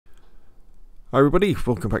Hi everybody,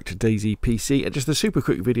 welcome back to DayZ PC, and just a super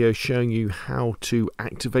quick video showing you how to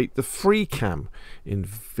activate the Freecam in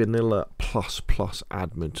Vanilla++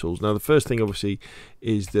 admin tools. Now the first thing obviously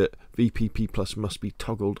is that VPP Plus must be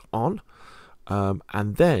toggled on,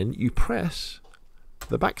 and then you press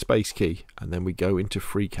the backspace key and then we go into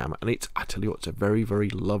Freecam, and it's, I tell you what, it's a very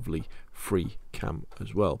lovely Freecam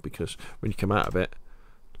as well, because when you come out of it,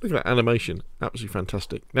 look at that animation, absolutely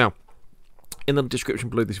fantastic. Now in the description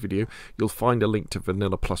below this video, you'll find a link to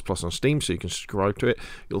Vanilla++ on Steam, so you can subscribe to it.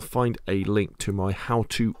 You'll find a link to my how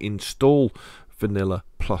to install Vanilla++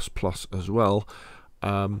 as well.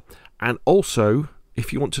 And also,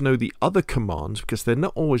 if you want to know the other commands, because they're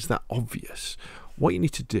not always that obvious, what you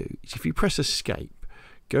need to do is if you press escape,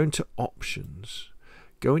 go into options,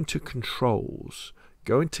 go into controls,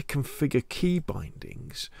 go into configure key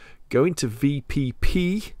bindings, go into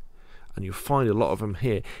VPP, and you'll find a lot of them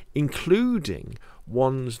here, including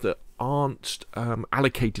ones that aren't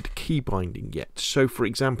allocated to key binding yet. So for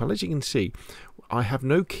example, as you can see, I have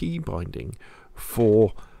no key binding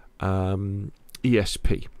for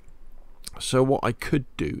ESP. So what I could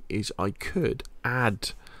do is I could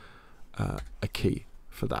add a key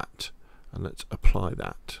for that, and let's apply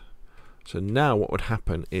that. So now what would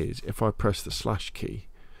happen is if I press the slash key,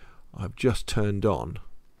 I've just turned on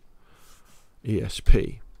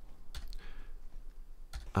ESP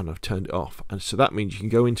and I've turned it off, and so that means you can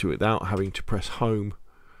go into it without having to press home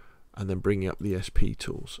and then bring up the SP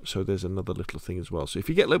tools. So there's another little thing as well. So if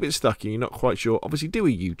you get a little bit stuck and you're not quite sure, obviously do a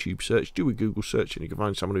YouTube search, do a Google search, and you can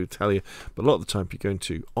find someone who will tell you. But a lot of the time if you go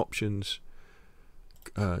into options,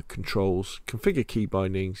 controls, configure key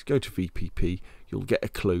bindings, go to VPP, you'll get a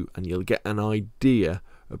clue and you'll get an idea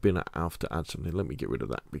of being able to add something. Let me get rid of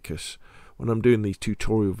that, because when I'm doing these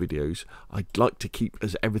tutorial videos, I'd like to keep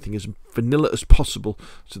everything as vanilla as possible,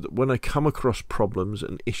 so that when I come across problems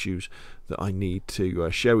and issues that I need to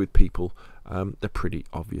share with people, they're pretty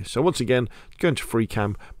obvious. So once again, go into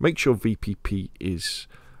Freecam, make sure VPP is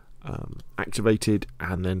activated,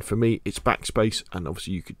 and then for me it's backspace, and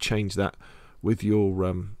obviously you could change that with your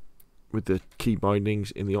with the key bindings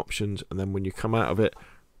in the options, and then when you come out of it,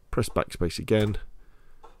 press backspace again.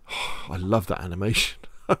 Oh, I love that animation.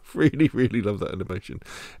 I really love that animation.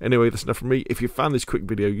 Anyway, that's enough from me. If you found this quick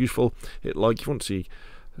video useful, hit like. If you want to see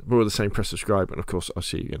more of the same, press subscribe, and of course I'll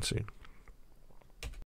see you again soon.